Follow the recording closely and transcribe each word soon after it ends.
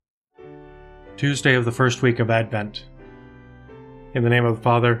Tuesday of the first week of Advent. In the name of the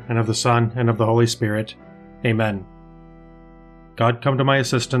Father, and of the Son, and of the Holy Spirit. Amen. God, come to my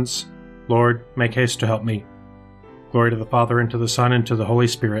assistance. Lord, make haste to help me. Glory to the Father, and to the Son, and to the Holy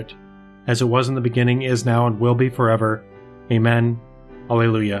Spirit, as it was in the beginning, is now, and will be forever. Amen.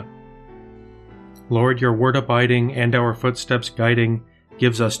 Alleluia. Lord, your word abiding, and our footsteps guiding,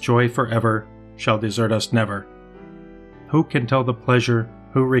 gives us joy forever, shall desert us never. Who can tell the pleasure,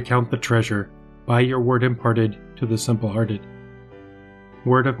 who recount the treasure, by your word imparted to the simple-hearted?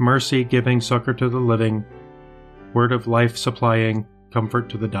 Word of mercy giving succor to the living, word of life supplying comfort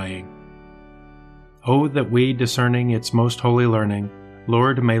to the dying. Oh, that we, discerning its most holy learning,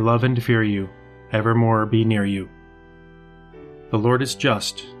 Lord, may love and fear you, evermore be near you. The Lord is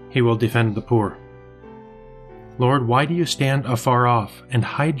just, he will defend the poor. Lord, why do you stand afar off and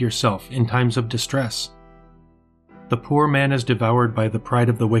hide yourself in times of distress? The poor man is devoured by the pride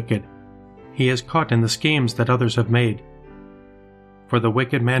of the wicked. He is caught in the schemes that others have made. For the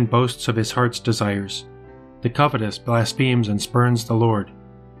wicked man boasts of his heart's desires. The covetous blasphemes and spurns the Lord.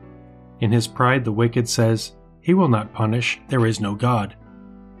 In his pride the wicked says, "He will not punish, there is no God."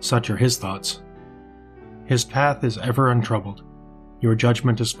 Such are his thoughts. His path is ever untroubled. Your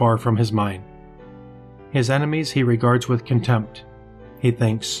judgment is far from his mind. His enemies he regards with contempt. He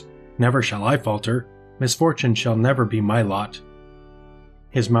thinks, "Never shall I falter. Misfortune shall never be my lot."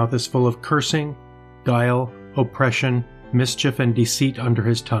 His mouth is full of cursing, guile, oppression, mischief, and deceit under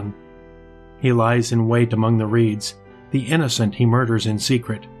his tongue. He lies in wait among the reeds. The innocent he murders in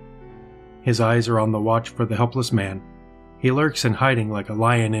secret. His eyes are on the watch for the helpless man. He lurks in hiding like a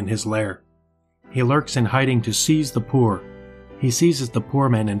lion in his lair. He lurks in hiding to seize the poor. He seizes the poor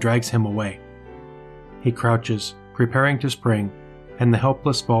man and drags him away. He crouches, preparing to spring, and the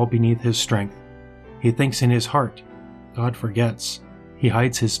helpless fall beneath his strength. He thinks in his heart, God forgets. He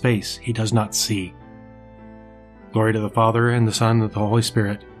hides his face, he does not see. Glory to the Father, and the Son, and the Holy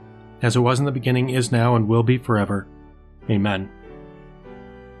Spirit, as it was in the beginning, is now, and will be forever. Amen.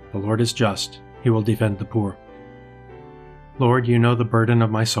 The Lord is just, he will defend the poor. Lord, you know the burden of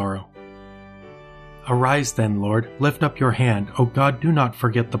my sorrow. Arise then, Lord, lift up your hand. O God, do not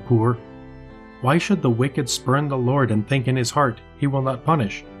forget the poor. Why should the wicked spurn the Lord and think in his heart, he will not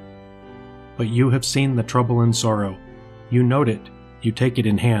punish? But you have seen the trouble and sorrow. You note it, you take it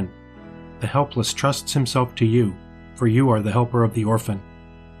in hand. The helpless trusts himself to you, for you are the helper of the orphan.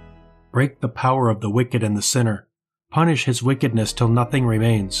 Break the power of the wicked and the sinner. Punish his wickedness till nothing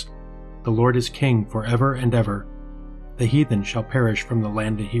remains. The Lord is king forever and ever. The heathen shall perish from the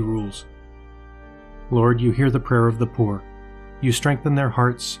land that he rules. Lord, you hear the prayer of the poor. You strengthen their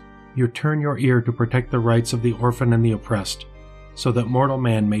hearts. You turn your ear to protect the rights of the orphan and the oppressed, so that mortal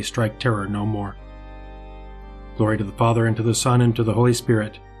man may strike terror no more. Glory to the Father, and to the Son, and to the Holy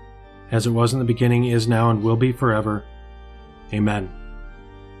Spirit, as it was in the beginning, is now, and will be forever. Amen.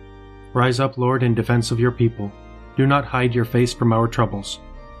 Rise up, Lord, in defense of your people. Do not hide your face from our troubles.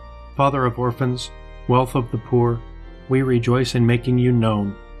 Father of orphans, wealth of the poor, we rejoice in making you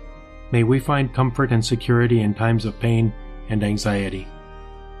known. May we find comfort and security in times of pain and anxiety.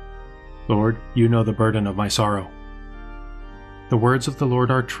 Lord, you know the burden of my sorrow. The words of the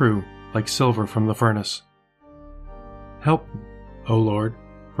Lord are true, like silver from the furnace. Help me, O Lord,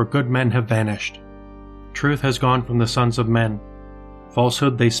 for good men have vanished. Truth has gone from the sons of men.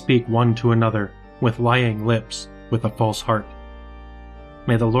 Falsehood they speak one to another, with lying lips, with a false heart.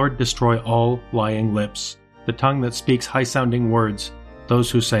 May the Lord destroy all lying lips, the tongue that speaks high-sounding words, those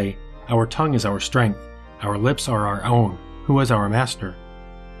who say, "Our tongue is our strength, our lips are our own, who is our master?"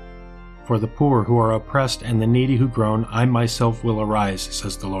 For the poor who are oppressed and the needy who groan, I myself will arise,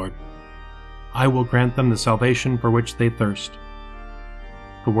 says the Lord. I will grant them the salvation for which they thirst.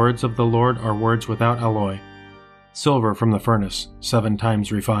 The words of the Lord are words without alloy, silver from the furnace, 7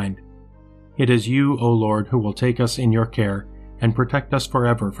 times refined. It is you, O Lord, who will take us in your care and protect us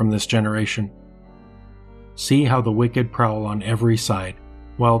forever from this generation. See how the wicked prowl on every side,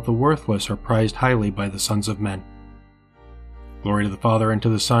 while the worthless are prized highly by the sons of men. Glory to the Father, and to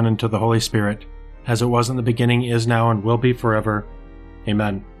the Son, and to the Holy Spirit, as it was in the beginning, is now, and will be forever.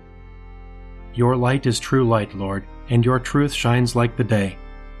 Amen. Your light is true light, Lord, and your truth shines like the day.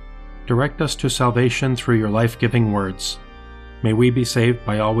 Direct us to salvation through your life-giving words. May we be saved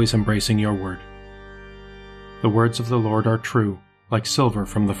by always embracing your word. The words of the Lord are true, like silver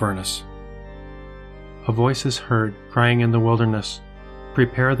from the furnace. A voice is heard, crying in the wilderness,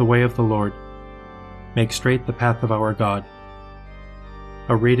 "Prepare the way of the Lord. Make straight the path of our God."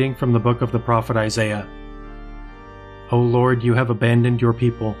 A reading from the book of the prophet Isaiah. O Lord, you have abandoned your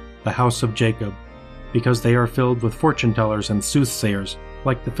people, the house of Jacob, because they are filled with fortune-tellers and soothsayers,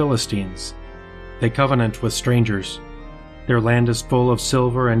 like the Philistines. They covenant with strangers. Their land is full of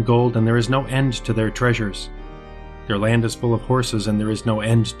silver and gold, and there is no end to their treasures. Their land is full of horses, and there is no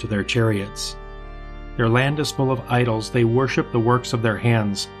end to their chariots. Their land is full of idols. They worship the works of their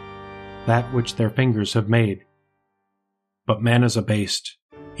hands, that which their fingers have made. But man is abased,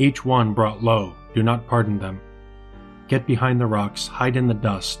 each one brought low. Do not pardon them. Get behind the rocks, hide in the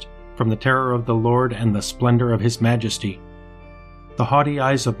dust, from the terror of the Lord and the splendor of his majesty. The haughty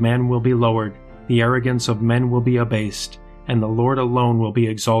eyes of man will be lowered, the arrogance of men will be abased, and the Lord alone will be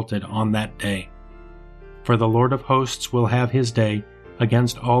exalted on that day. For the Lord of hosts will have his day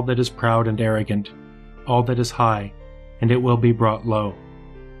against all that is proud and arrogant, all that is high, and it will be brought low.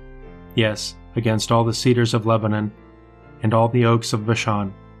 Yes, against all the cedars of Lebanon, and all the oaks of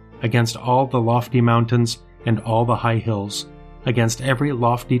Bashan, against all the lofty mountains and all the high hills, against every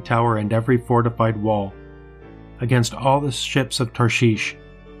lofty tower and every fortified wall, against all the ships of Tarshish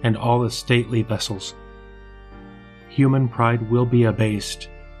and all the stately vessels. Human pride will be abased,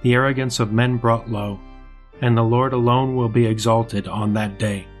 the arrogance of men brought low, and the Lord alone will be exalted on that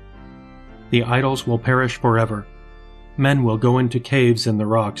day. The idols will perish forever. Men will go into caves in the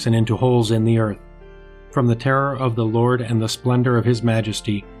rocks and into holes in the earth, from the terror of the Lord and the splendor of his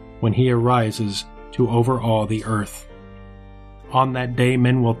majesty, when he arises to overawe the earth. On that day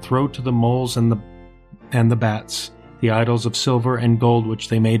men will throw to the moles and the bats, the idols of silver and gold which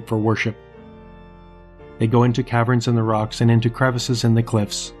they made for worship. They go into caverns in the rocks and into crevices in the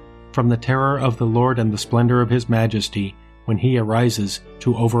cliffs, from the terror of the Lord and the splendor of his majesty, when he arises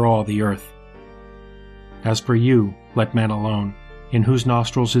to overawe the earth. As for you, let man alone, in whose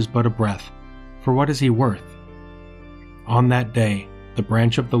nostrils is but a breath, for what is he worth? On that day, the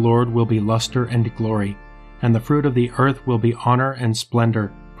branch of the Lord will be luster and glory, and the fruit of the earth will be honor and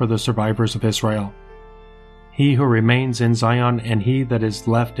splendor for the survivors of Israel. He who remains in Zion and he that is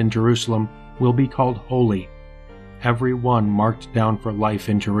left in Jerusalem will be called holy, every one marked down for life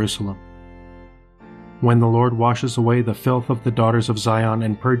in Jerusalem. When the Lord washes away the filth of the daughters of Zion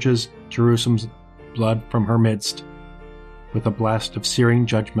and purges Jerusalem's blood from her midst, with a blast of searing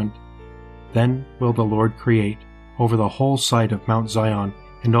judgment, then will the Lord create, over the whole site of Mount Zion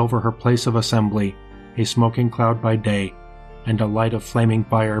and over her place of assembly, a smoking cloud by day, and a light of flaming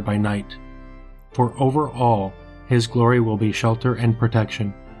fire by night. For over all his glory will be shelter and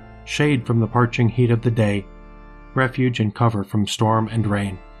protection, shade from the parching heat of the day, refuge and cover from storm and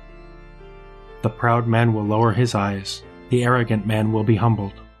rain. The proud man will lower his eyes, the arrogant man will be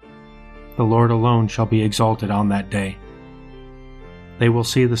humbled. The Lord alone shall be exalted on that day. They will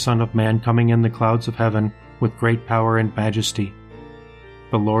see the Son of Man coming in the clouds of heaven with great power and majesty.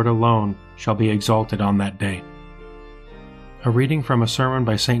 The Lord alone shall be exalted on that day. A reading from a sermon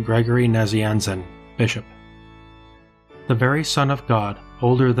by St. Gregory Nazianzen, Bishop. The very Son of God,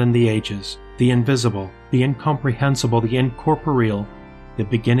 older than the ages, the invisible, the incomprehensible, the incorporeal, the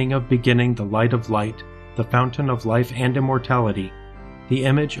beginning of beginning, the light of light, the fountain of life and immortality, the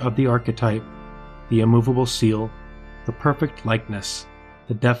image of the archetype, the immovable seal, the perfect likeness,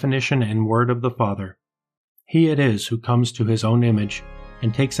 the definition and word of the Father. He it is who comes to his own image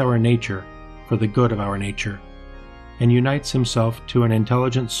and takes our nature for the good of our nature, and unites himself to an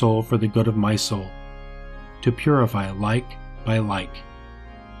intelligent soul for the good of my soul, to purify like by like.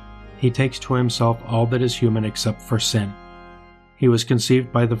 He takes to himself all that is human except for sin. He was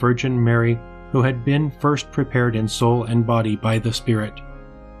conceived by the Virgin Mary, who had been first prepared in soul and body by the Spirit.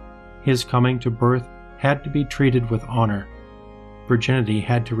 His coming to birth had to be treated with honor. Virginity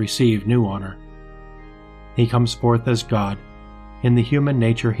had to receive new honor. He comes forth as God. In the human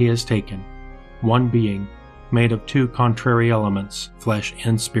nature he has taken, one being, made of two contrary elements, flesh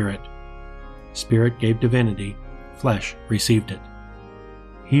and spirit. Spirit gave divinity, flesh received it.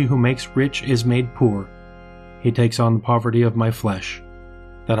 He who makes rich is made poor. He takes on the poverty of my flesh,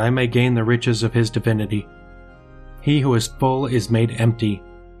 that I may gain the riches of his divinity. He who is full is made empty.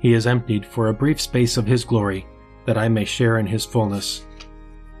 He is emptied for a brief space of his glory, that I may share in his fullness.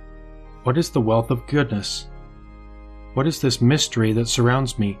 What is the wealth of goodness? What is this mystery that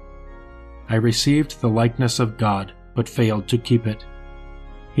surrounds me? I received the likeness of God, but failed to keep it.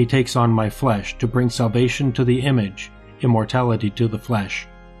 He takes on my flesh to bring salvation to the image, immortality to the flesh.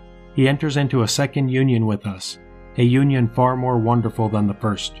 He enters into a second union with us, a union far more wonderful than the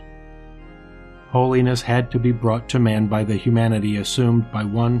first. Holiness had to be brought to man by the humanity assumed by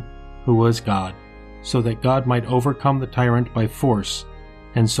one who was God, so that God might overcome the tyrant by force,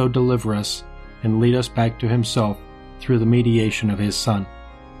 and so deliver us and lead us back to himself through the mediation of his Son.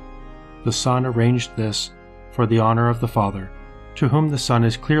 The Son arranged this for the honor of the Father, to whom the Son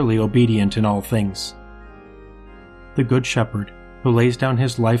is clearly obedient in all things. The Good Shepherd, who lays down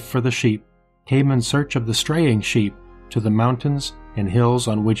his life for the sheep, came in search of the straying sheep to the mountains and hills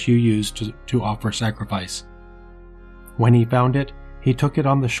on which you used to offer sacrifice. When he found it, he took it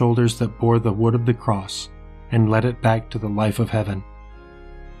on the shoulders that bore the wood of the cross and led it back to the life of heaven.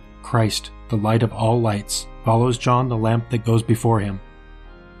 Christ, the light of all lights, follows John, the lamp that goes before him.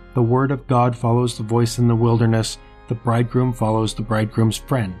 The word of God follows the voice in the wilderness. The bridegroom follows the bridegroom's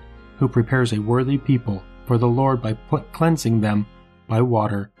friend, who prepares a worthy people for the Lord by cleansing them by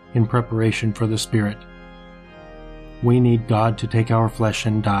water in preparation for the Spirit. We need God to take our flesh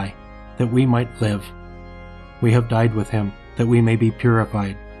and die, that we might live. We have died with him, that we may be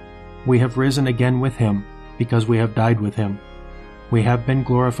purified. We have risen again with him, because we have died with him. We have been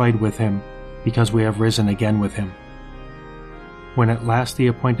glorified with him, because we have risen again with him. When at last the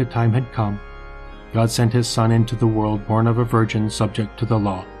appointed time had come, God sent his Son into the world, born of a virgin, subject to the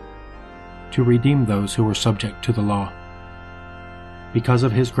law, to redeem those who were subject to the law. Because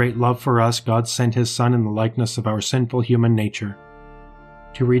of his great love for us, God sent his Son in the likeness of our sinful human nature,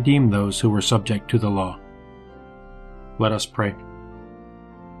 to redeem those who were subject to the law. Let us pray.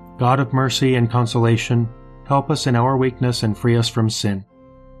 God of mercy and consolation, help us in our weakness and free us from sin.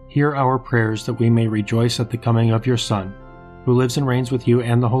 Hear our prayers that we may rejoice at the coming of your Son, who lives and reigns with you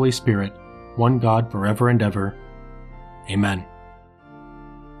and the Holy Spirit, one God forever and ever. Amen.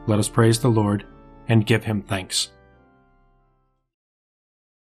 Let us praise the Lord and give him thanks.